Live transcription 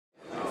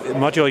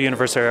Modul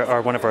University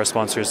are one of our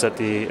sponsors at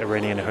the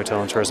Iranian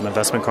Hotel and Tourism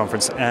Investment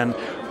Conference, and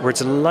we're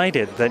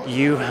delighted that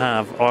you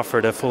have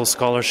offered a full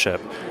scholarship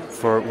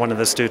for one of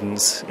the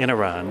students in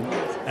Iran.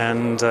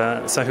 And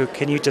Souha,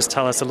 can you just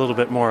tell us a little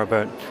bit more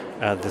about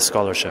the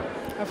scholarship?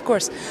 Of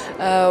course.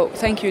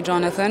 Thank you,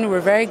 Jonathan.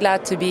 We're very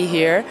glad to be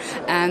here,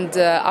 and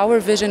our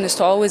vision is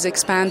to always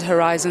expand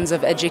horizons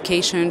of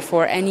education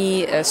for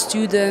any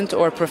student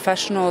or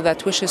professional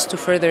that wishes to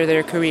further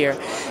their career.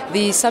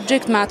 The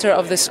subject matter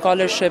of the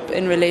scholarship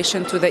in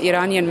relation to the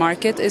Iranian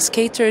market is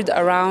catered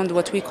around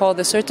what we call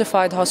the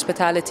Certified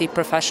Hospitality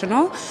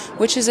Professional,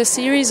 which is a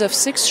series of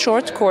 6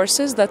 short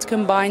courses that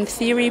combine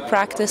theory,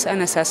 practice,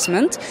 and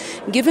assessment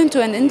given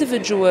to an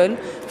individual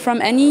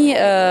from any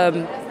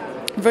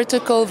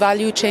vertical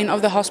value chain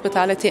of the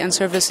hospitality and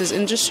services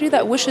industry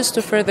that wishes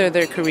to further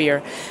their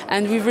career.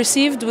 And we've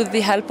received, with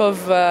the help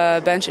of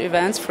bench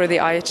events for the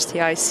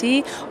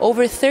IHTIC,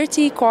 over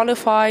 30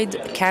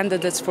 qualified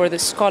candidates for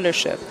this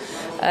scholarship.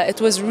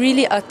 It was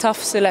really a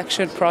tough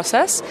selection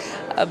process,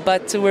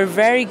 but we're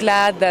very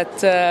glad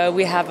that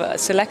we have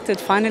selected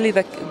finally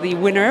the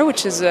winner,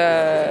 which is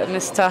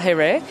Ms.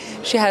 Tahereh.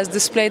 She has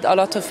displayed a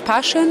lot of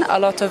passion, a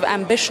lot of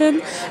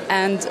ambition,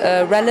 and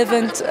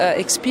relevant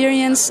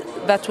experience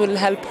that will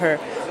help her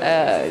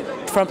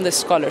from this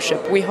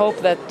scholarship. We hope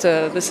that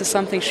this is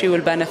something she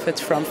will benefit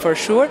from for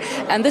sure.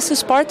 And this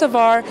is part of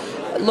our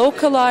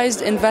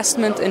localized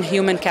investment in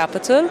human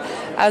capital.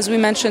 As we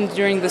mentioned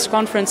during this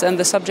conference, and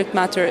the subject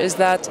matter is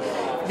that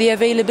the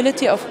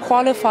availability of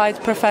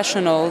qualified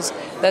professionals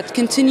that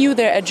continue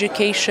their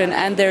education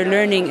and their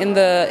learning in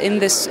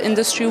this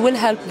industry will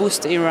help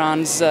boost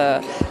Iran's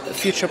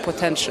future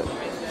potential.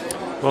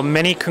 Well,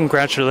 many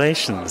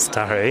congratulations,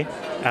 Tahereh.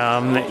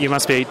 You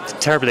must be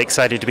terribly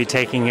excited to be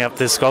taking up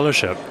this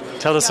scholarship.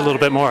 Tell us a little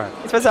bit more.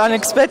 It was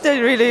unexpected,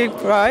 really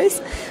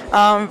prize.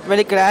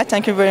 Very glad.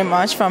 Thank you very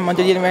much from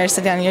Modul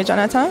University and you,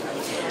 Jonathan.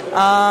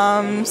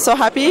 So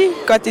happy.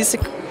 Got this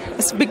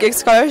big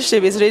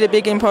scholarship. It's really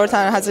big,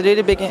 important. Has a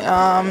really big.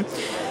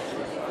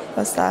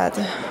 What's that?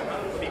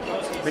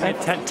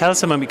 Tell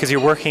us a moment, because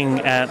you're working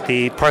at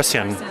the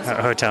Parsian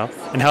hotel.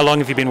 And how long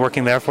have you been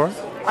working there for?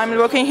 I'm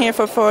working here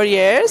for 4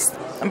 years,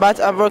 but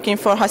I'm working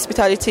for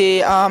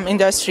hospitality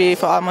industry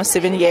for almost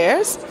 7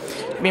 years.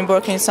 Been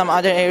working in some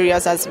other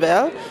areas as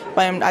well,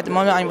 but at the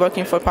moment I'm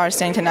working for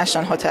Parsian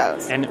International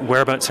Hotels. And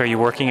whereabouts are you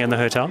working in the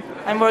hotel?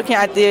 I'm working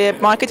at the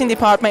marketing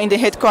department in the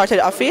headquarters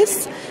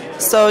office,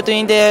 so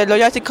doing the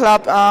loyalty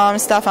club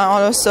stuff and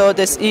also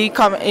this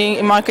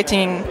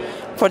e-marketing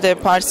for the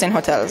Parsian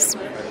hotels.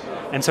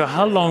 And so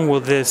how long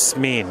will this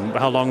mean?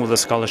 How long will the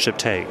scholarship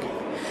take?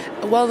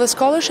 Well, the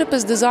scholarship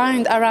is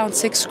designed around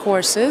 6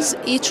 courses.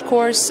 Each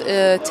course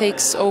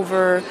takes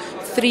over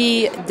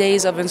 3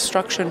 days of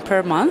instruction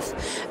per month.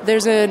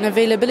 There's an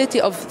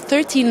availability of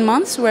 13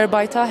 months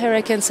whereby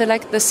Tahereh can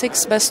select the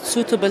 6 best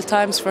suitable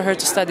times for her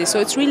to study. So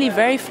it's really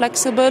very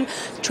flexible,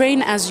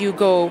 train as you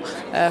go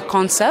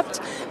concept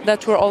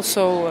that we're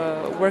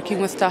also working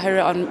with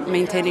Tahereh on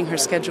maintaining her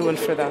schedule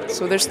for that.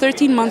 So there's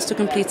 13 months to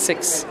complete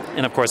 6.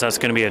 And of course that's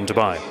going to be in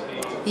Dubai.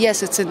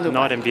 Yes, it's in Dubai.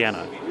 Not in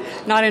Vienna.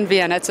 Not in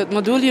Vienna. It's at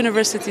Modul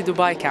University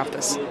Dubai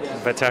campus.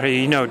 But Tahereh,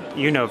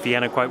 you know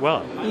Vienna quite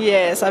well.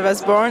 Yes, I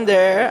was born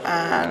there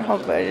and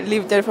hopefully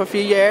lived there for a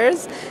few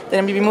years.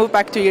 Then we moved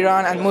back to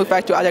Iran and moved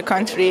back to other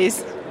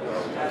countries.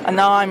 And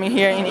now I'm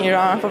here in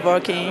Iran for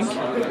working.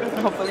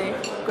 Hopefully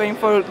going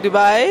for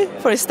Dubai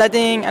for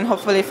studying and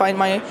hopefully find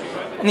my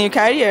new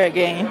career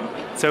again.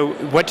 So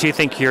what do you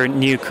think your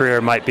new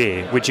career might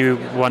be? Would you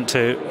want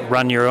to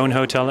run your own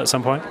hotel at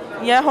some point?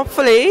 Yeah,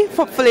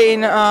 hopefully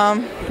in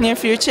near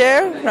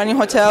future, running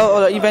hotel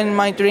or even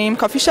my dream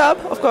coffee shop,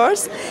 of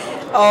course.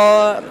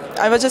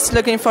 I was just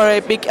looking for a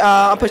big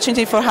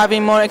opportunity for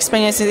having more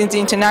experiences in the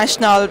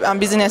international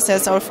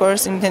businesses, of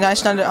course,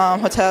 international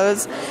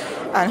hotels,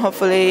 and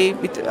hopefully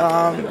with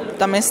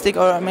domestic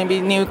or maybe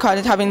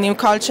having new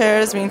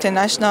cultures with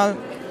international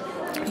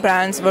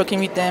brands. Working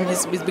with them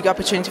is a big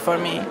opportunity for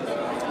me.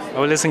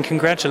 Oh, listen,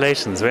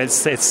 congratulations.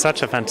 It's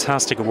such a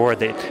fantastic award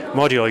that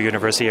Modul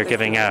University are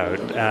giving out,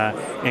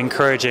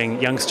 encouraging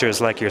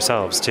youngsters like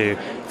yourselves to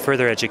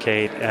further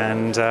educate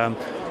and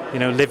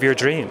live your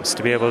dreams,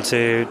 to be able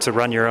to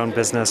run your own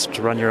business,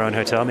 to run your own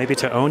hotel, maybe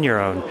to own your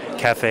own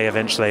cafe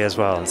eventually as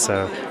well.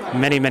 So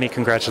many, many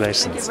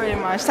congratulations. Thank you very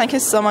much. Thank you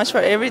so much for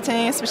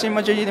everything, especially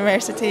Modul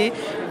University,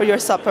 for your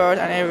support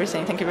and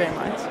everything. Thank you very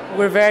much.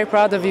 We're very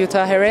proud of you,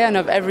 Tahereh, and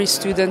of every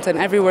student and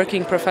every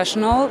working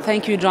professional.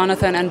 Thank you,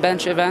 Jonathan and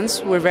Bench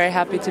Events. We're very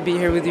happy to be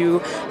here with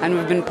you, and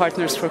we've been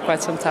partners for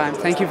quite some time.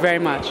 Thank you very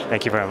much.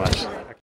 Thank you very much.